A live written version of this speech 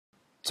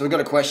So we've got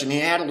a question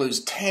here. How to lose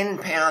 10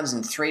 pounds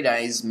in 3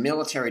 days.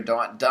 Military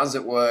diet. Does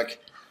it work?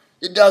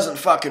 It doesn't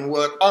fucking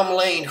work. I'm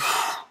lean.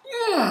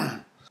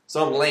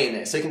 So I'm lean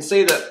there. So you can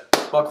see that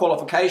my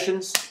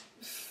qualifications.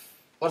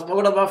 What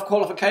are my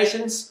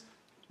qualifications?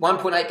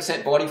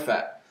 1.8% body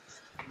fat.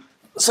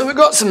 So we've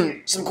got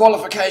some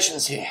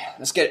qualifications here.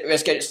 Let's get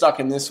it stuck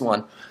in this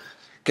one.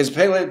 Because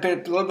plenty of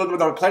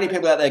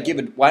people out there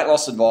give weight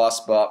loss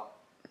advice, but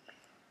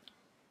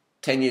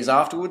 10 years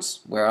afterwards,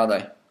 where are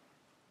they?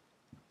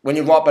 When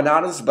you write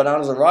bananas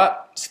are right,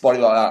 spotty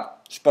like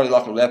that. Spotty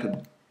like a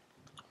leopard.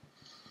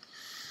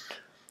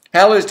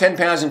 How to lose 10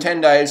 pounds in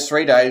 10 days,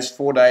 3 days,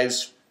 4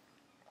 days,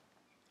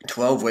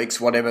 12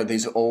 weeks, whatever.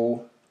 These are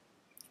all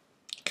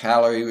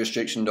calorie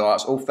restriction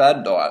diets, all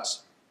fad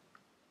diets.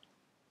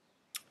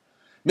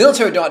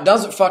 Military diet,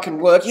 does it fucking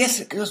work? Yes,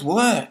 it does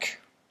work.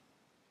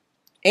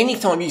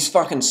 Anytime you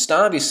fucking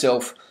starve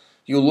yourself,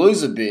 you'll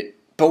lose a bit.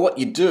 But what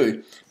you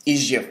do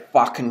is you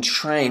fucking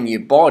train your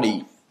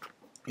body.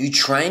 You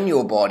train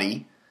your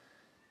body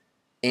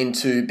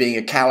into being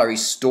a calorie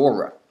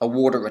storer, a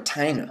water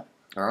retainer.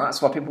 Alright,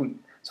 that's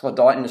why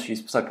diet industry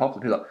is so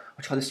popular. People are like,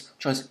 I'll try this,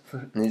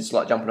 and they're just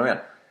like jumping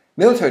around.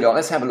 Military diet,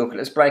 let's have a look at it.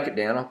 Let's break it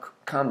down. I'll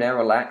calm down,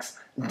 relax.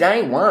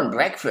 Day 1,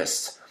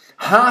 breakfast.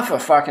 Half a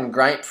fucking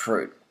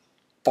grapefruit.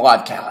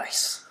 5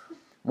 calories.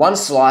 1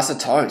 slice of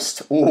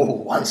toast.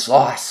 Ooh, 1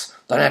 slice.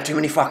 Don't have too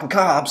many fucking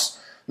carbs.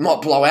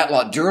 Might blow out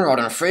like Duran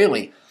on a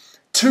freely.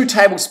 2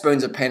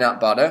 tablespoons of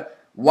peanut butter.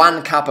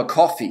 1 cup of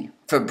coffee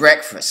for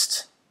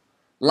breakfast.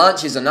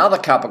 Lunch is another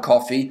cup of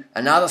coffee,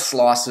 another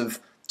slice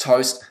of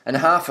toast, and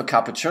half a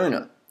cup of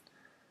tuna.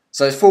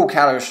 So full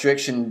calorie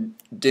restriction,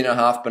 dinner,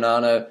 half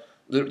banana,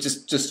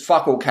 just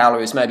fuck all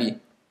calories. Maybe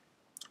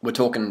we're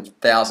talking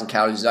 1,000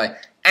 calories a day.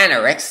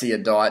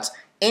 Anorexia diets,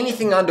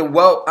 anything under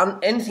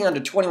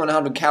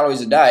 2,100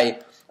 calories a day,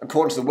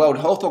 according to the World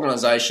Health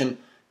Organization,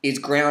 is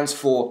grounds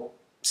for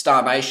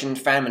starvation,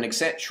 famine,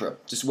 etc.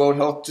 Just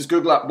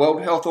Google up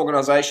World Health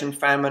Organization,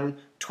 famine,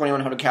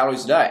 2,100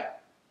 calories a day.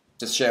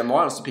 Just share my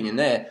honest opinion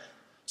there.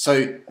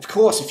 So, of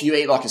course, if you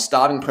eat like a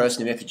starving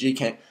person in a refugee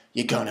camp,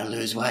 you're going to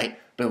lose weight.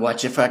 But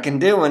what you're fucking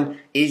doing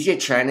is you're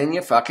training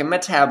your fucking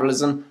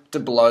metabolism to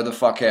blow the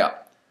fuck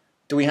out.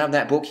 Do we have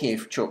that book here,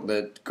 Chuck?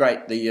 The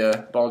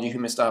Biology of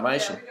Human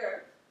Starvation? Yeah, we do.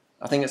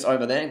 I think it's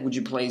over there. Would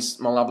you please,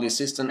 my lovely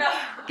assistant,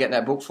 get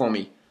that book for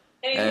me?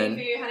 Anything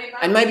for you, honey bun?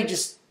 And maybe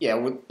just,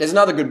 there's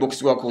another good book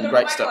as well called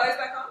Great Stuff. Back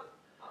on?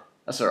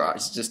 That's alright,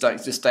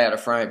 just stay out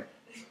of frame.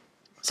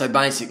 So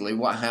basically,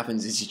 what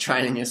happens is you're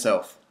training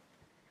yourself.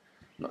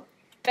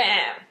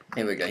 Bam!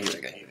 Here we go.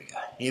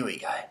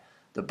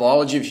 The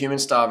Biology of Human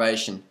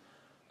Starvation.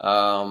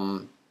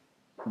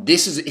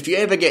 This is, if you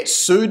ever get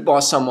sued by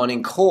someone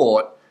in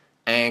court,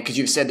 and because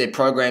you've said their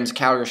program's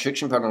calorie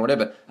restriction program or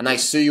whatever, and they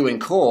sue you in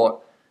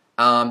court,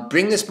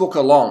 bring this book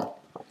along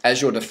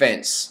as your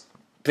defense.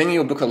 Bring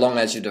your book along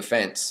as your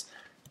defense.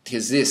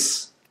 Because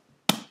this,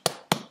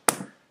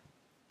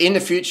 in the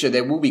future,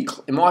 there will be,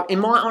 in my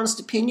honest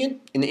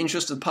opinion, in the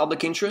interest of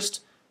public interest,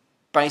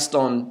 based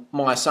on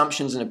my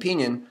assumptions and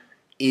opinion,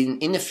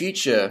 in the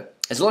future,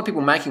 there's a lot of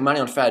people making money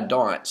on fad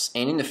diets,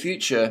 and in the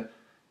future,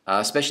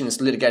 especially in this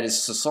litigated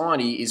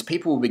society, is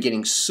people will be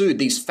getting sued.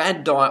 These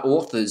fad diet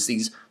authors,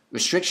 these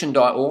restriction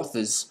diet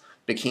authors,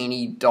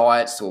 bikini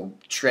diets or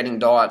shredding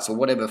diets or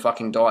whatever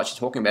fucking diets you're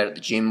talking about at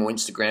the gym or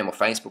Instagram or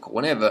Facebook or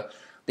whatever,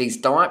 these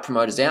diet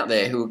promoters out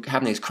there who are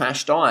having these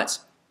crash diets,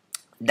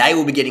 they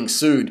will be getting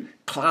sued,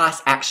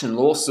 class action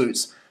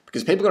lawsuits,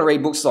 because people are going to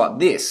read books like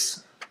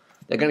this.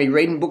 They're going to be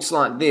reading books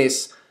like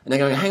this, and they're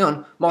going, hang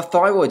on, my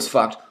thyroid's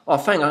fucked. Oh,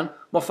 hang on,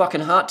 my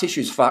fucking heart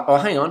tissue's fucked. Oh,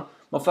 hang on,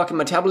 my fucking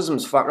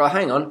metabolism's fucked. Oh,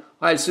 hang on,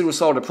 I had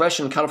suicidal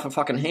depression, cut off a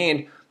fucking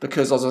hand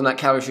because I was on that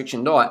calorie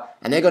restriction diet.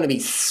 And they're going to be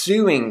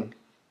suing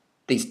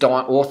these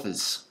diet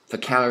authors for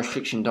calorie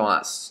restriction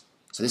diets.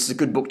 So this is a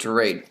good book to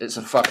read. It's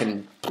a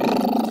fucking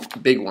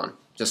big one.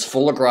 Just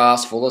full of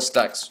graphs, full of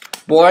stacks.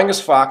 Boring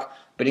as fuck,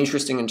 but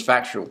interesting and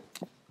factual.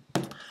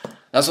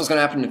 That's what's going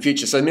to happen in the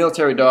future. So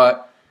military diet,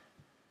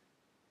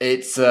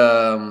 it's,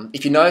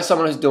 if you know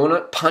someone who's doing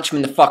it, punch them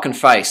in the fucking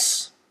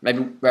face.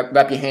 Maybe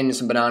wrap your hand in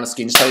some banana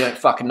skin so you don't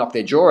fucking knock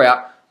their jaw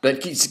out.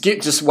 But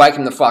just wake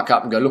them the fuck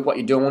up and go, look what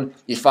you're doing.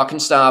 You're fucking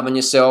starving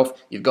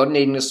yourself. You've got an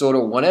eating disorder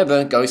or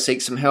whatever. Go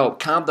seek some help.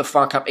 Calm the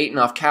fuck up. Eat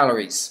enough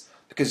calories.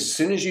 Because as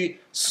soon as you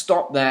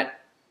stop that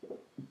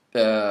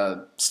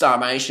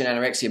starvation,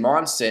 anorexia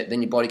mindset,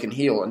 then your body can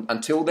heal. And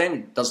until then,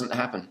 it doesn't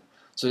happen.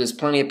 So there's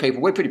plenty of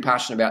people. We're pretty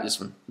passionate about this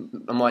one.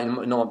 I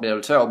might not be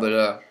able to tell,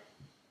 but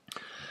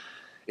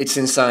it's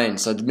insane.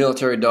 So the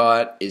military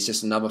diet is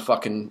just another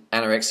fucking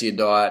anorexia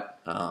diet.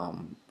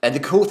 And the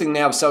cool thing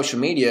now with social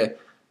media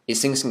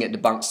is things can get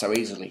debunked so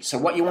easily. So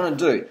what you want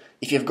to do,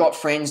 if you've got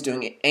friends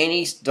doing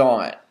any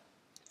diet,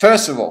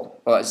 first of all,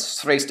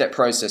 it's a 3-step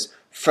process.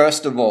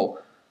 First of all,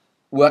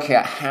 work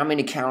out how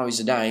many calories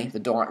a day the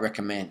diet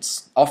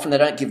recommends. Often they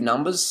don't give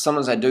numbers.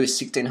 Sometimes they do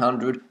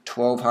 1,600,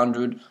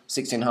 1,200,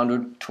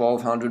 1,600,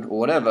 1,200, or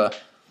whatever.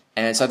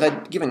 And so if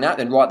they're giving that,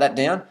 then write that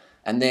down.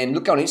 And then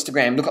look on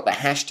Instagram, look up the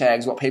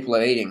hashtags, what people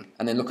are eating,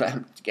 and then look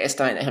at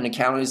estimate how many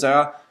calories there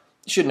are.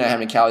 You should know how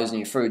many calories in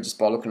your food just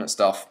by looking at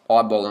stuff,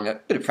 eyeballing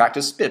it, bit of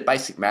practice, bit of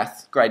basic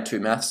math, grade 2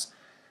 maths,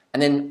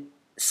 and then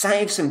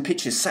save some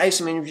pictures, save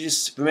some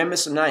images, remember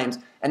some names,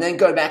 and then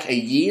go back a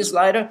years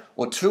later,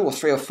 or 2 or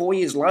 3 or 4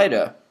 years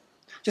later.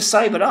 Just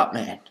save it up,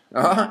 man.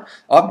 All right?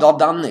 I've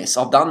done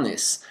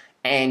this.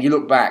 And you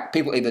look back,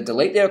 people either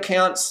delete their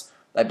accounts,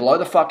 they blow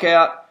the fuck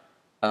out,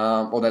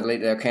 or they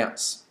delete their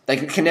accounts. They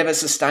can never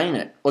sustain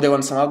it, or they're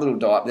on some other little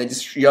diet, but they're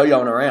just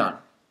yo-yoing around.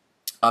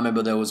 I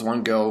remember there was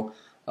one girl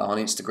on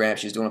Instagram,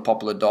 she was doing a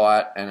popular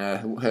diet, and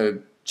her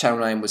channel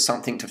name was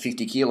something to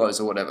 50 kilos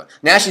or whatever.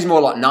 Now she's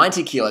more like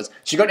 90 kilos.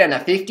 She got down to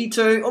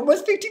 52,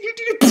 almost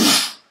 52,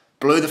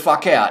 blew the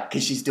fuck out,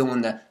 because she's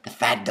doing the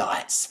fad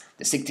diets,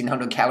 the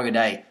 1600 calorie a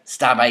day,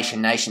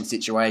 starvation nation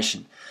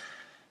situation.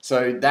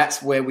 So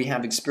that's where we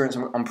have experience.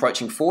 I'm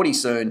approaching 40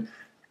 soon,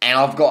 and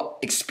I've got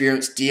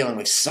experience dealing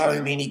with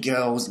so many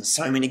girls and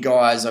so many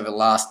guys over the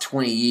last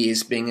 20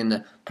 years being in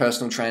the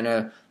personal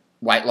trainer,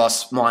 weight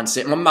loss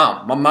mindset.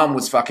 My mum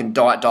was fucking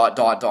diet.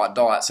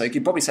 So you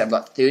could probably say I've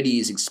got 30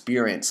 years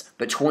experience,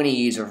 but 20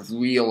 years of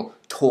real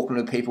talking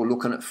to people,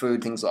 looking at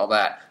food, things like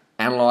that,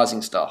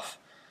 analysing stuff.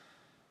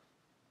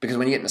 Because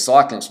when you get into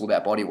cycling, it's all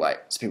about body weight.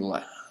 So people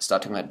like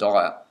start talking about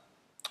diet.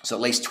 So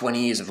at least 20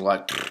 years of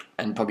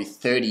and probably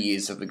 30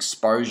 years of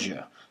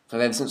exposure. So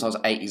ever since I was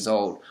 8 years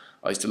old,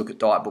 I used to look at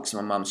diet books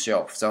on my mum's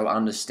shelf. So I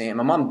understand.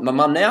 My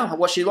mum now,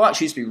 what's she like?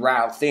 She used to be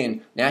rail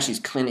thin. Now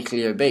she's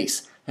clinically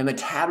obese. Her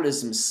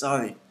metabolism's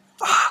so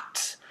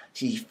fucked.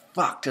 She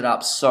fucked it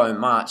up so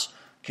much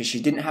because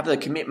she didn't have the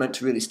commitment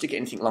to really stick at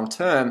anything long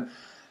term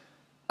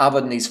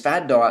other than these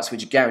fad diets,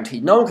 which are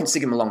guaranteed. No one can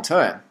stick them long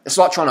term. It's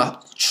like trying to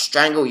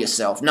strangle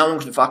yourself. No one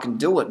can fucking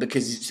do it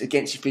because it's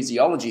against your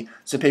physiology.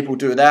 So people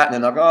do that, and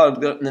then they're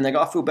like, and then they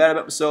go, I feel bad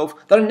about myself.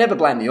 They don't never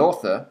blame the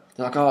author.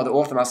 They're like, oh, the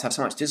author must have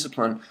so much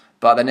discipline,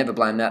 but they never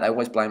blame that. They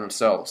always blame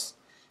themselves.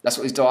 That's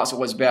what these diets are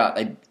always about.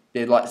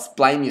 They're like,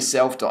 blame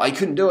yourself. Oh, you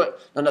couldn't do it.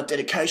 Not enough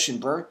dedication,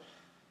 bro.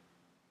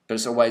 But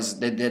it's always,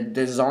 they're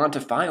designed to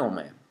fail,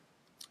 man.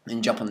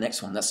 Then jump on the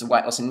next one. That's the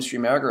weight loss industry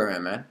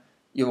merry-go-round, man.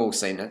 You've all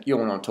seen it. You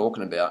all know what I'm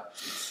talking about.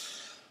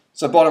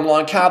 So bottom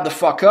line, carb the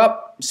fuck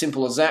up.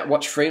 Simple as that.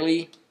 Watch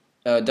freely.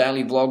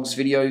 Daily vlogs,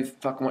 video,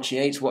 fucking what she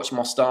eats. Watch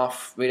my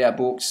stuff. Read our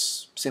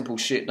books. Simple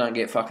shit. Don't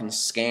get fucking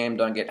scammed.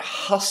 Don't get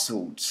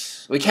hustled.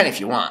 Well, you can if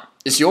you want.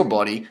 It's your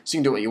body, so you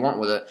can do what you want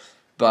with it.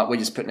 But we're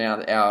just putting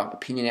our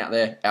opinion out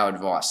there, our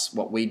advice.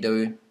 What we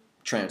do,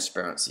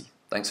 transparency.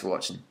 Thanks for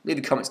watching. Leave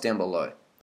the comments down below.